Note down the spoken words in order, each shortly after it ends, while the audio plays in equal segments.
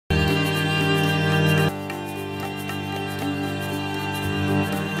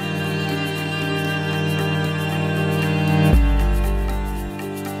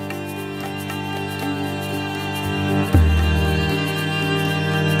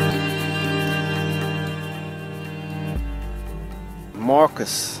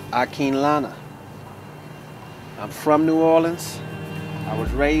Marus Akinlana. I'm from New Orleans. I was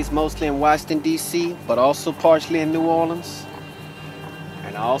raised mostly in Washington, D.C., but also partially in New Orleans.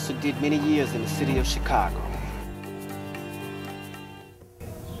 And I also did many years in the city of Chicago.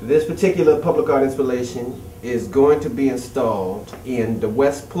 This particular public art installation is going to be installed in the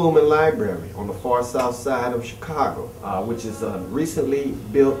West Pullman Library on the far south side of Chicago, which is a recently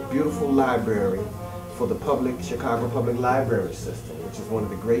built, beautiful library for the Chicago Public Library System, which is one of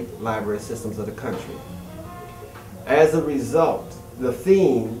the great library systems of the country. As a result, the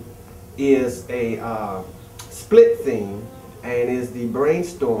theme is a split theme and is the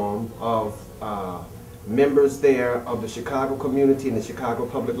brainstorm of members there of the Chicago community and the Chicago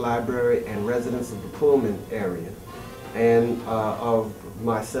Public Library and residents of the Pullman area and of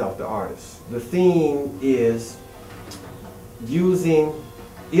myself, the artist. The theme is using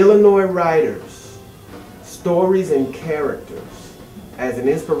Illinois writers, stories and characters as an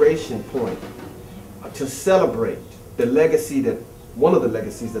inspiration point to celebrate the legacy one of the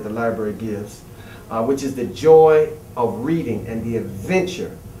legacies that the library gives, which is the joy of reading and the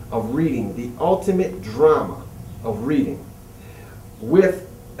adventure of reading, the ultimate drama of reading, with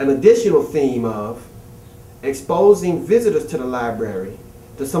an additional theme of exposing visitors to the library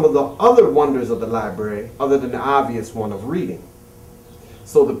to some of the other wonders of the library other than the obvious one of reading.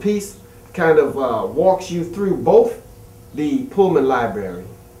 So the piece kind of walks you through both the Pullman Library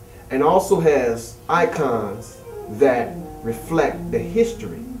and also has icons that reflect the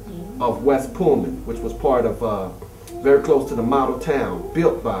history of West Pullman, which was part of very close to the model town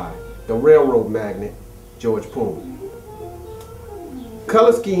built by the railroad magnate George Pullman.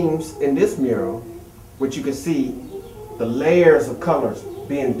 Color schemes in this mural, which you can see the layers of colors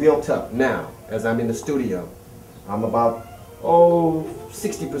being built up now as I'm in the studio. I'm about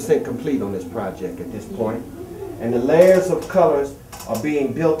 60% complete on this project at this point, and the layers of colors are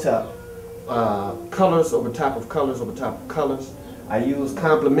being built up, colors over top of colors over top of colors. I use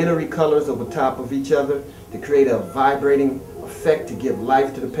complementary colors over top of each other to create a vibrating effect to give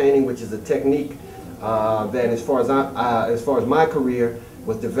life to the painting, which is a technique that, as far as my career,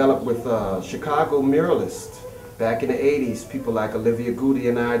 was developed with Chicago muralists back in the 80s. People like Olivia Goody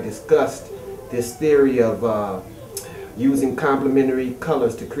and I discussed this theory of using complementary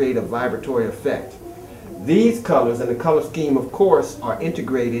colors to create a vibratory effect. These colors and the color scheme, of course, are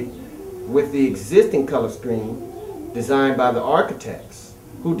integrated with the existing color scheme designed by the architects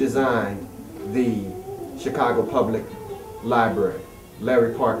who designed the Chicago Public Library,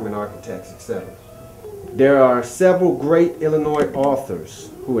 Larry Parkman Architects, etc. There are several great Illinois authors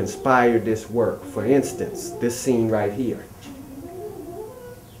who inspired this work. For instance, this scene right here.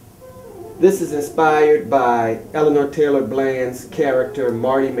 This is inspired by Eleanor Taylor Bland's character,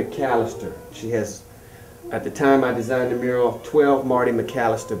 Marty McAllister. She has, at the time I designed the mural, 12 Marty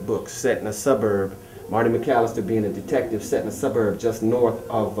McAllister books set in a suburb, Marty McAllister being a detective set in a suburb just north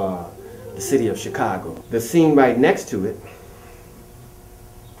of the city of Chicago. The scene right next to it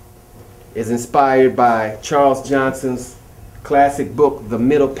is inspired by Charles Johnson's classic book, The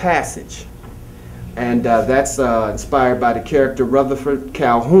Middle Passage. And that's inspired by the character Rutherford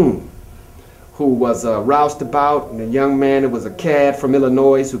Calhoun, who was a roustabout and a young man who was a cad from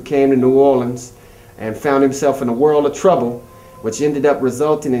Illinois who came to New Orleans and found himself in a world of trouble, which ended up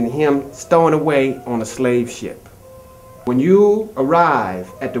resulting in him stowing away on a slave ship. When you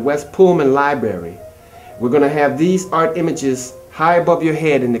arrive at the West Pullman Library, we're going to have these art images high above your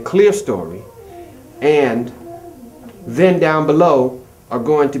head in the clear story, and then down below are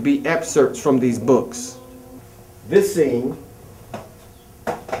going to be excerpts from these books. This scene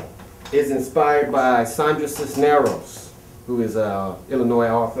is inspired by Sandra Cisneros, who is an Illinois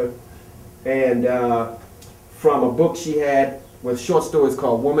author, and from a book she had with short stories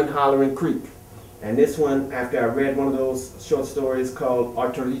called Woman Hollering Creek. And this one, after I read one of those short stories called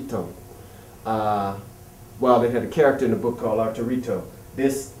Arturito. Well, they had a character in the book called Arturito.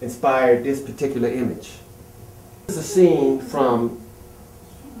 This inspired this particular image. This is a scene from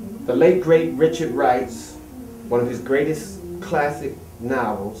the late great Richard Wright's, one of his greatest classic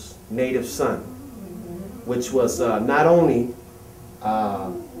novels, Native Son, which was not only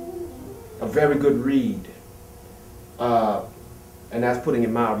a very good read, and that's putting it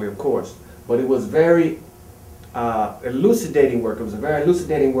mildly, of course, but it was very elucidating work. It was a very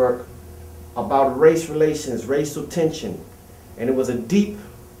elucidating work about race relations, racial tension, and it was a deep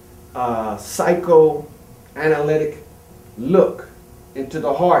psychoanalytic look into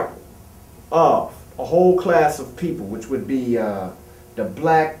the heart of a whole class of people, which would be the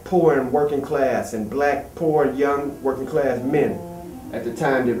black, poor, and working class, and black, poor, young, working class men at the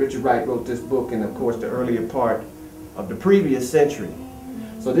time that Richard Wright wrote this book, and of course the earlier part of the previous century.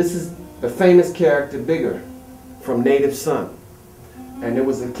 So this is the famous character Bigger from Native Son. And there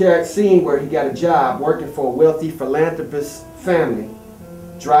was a scene where he got a job working for a wealthy philanthropist family,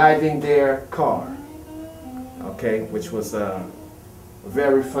 driving their car, okay, which was a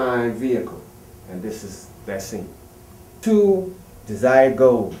very fine vehicle. And this is that scene. 2 desired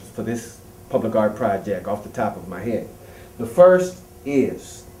goals for this public art project off the top of my head. The first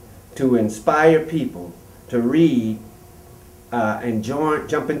is to inspire people to read and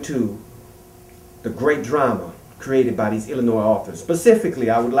jump into the great drama created by these Illinois authors. Specifically,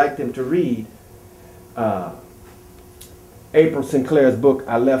 I would like them to read April Sinclair's book,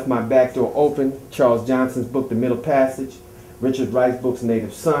 I Left My Back Door Open, Charles Johnson's book, The Middle Passage, Richard Wright's books,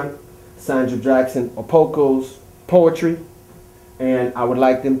 Native Son, Sandra Jackson Opoko's poetry, and I would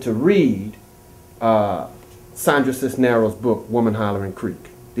like them to read Sandra Cisneros' book, Woman Hollering Creek.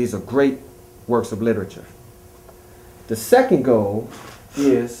 These are great works of literature. The second goal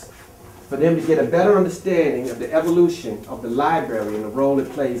is for them to get a better understanding of the evolution of the library and the role it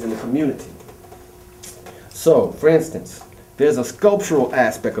plays in the community. So, for instance, there's a sculptural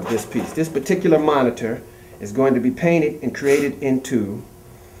aspect of this piece. This particular monitor is going to be painted and created into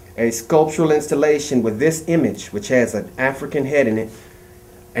a sculptural installation with this image, which has an African head in it,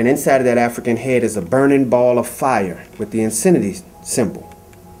 and inside of that African head is a burning ball of fire with the infinity symbol.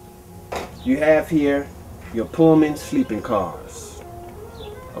 You have here your Pullman sleeping cars.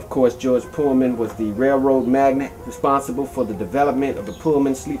 Of course, George Pullman was the railroad magnate responsible for the development of the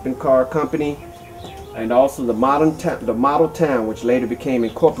Pullman sleeping car company, and also the model town which later became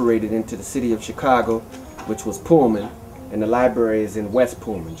incorporated into the city of Chicago, which was Pullman, and the library is in West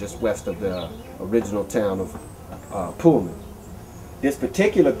Pullman, just west of the original town of Pullman. This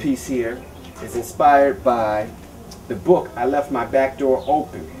particular piece here is inspired by the book I Left My Back Door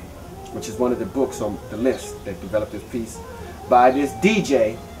Open, which is one of the books on the list that developed this piece, by this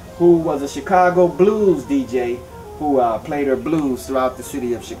DJ who was a Chicago blues DJ who played her blues throughout the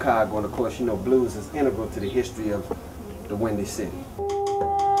city of Chicago. And of course, you know, blues is integral to the history of the Windy City.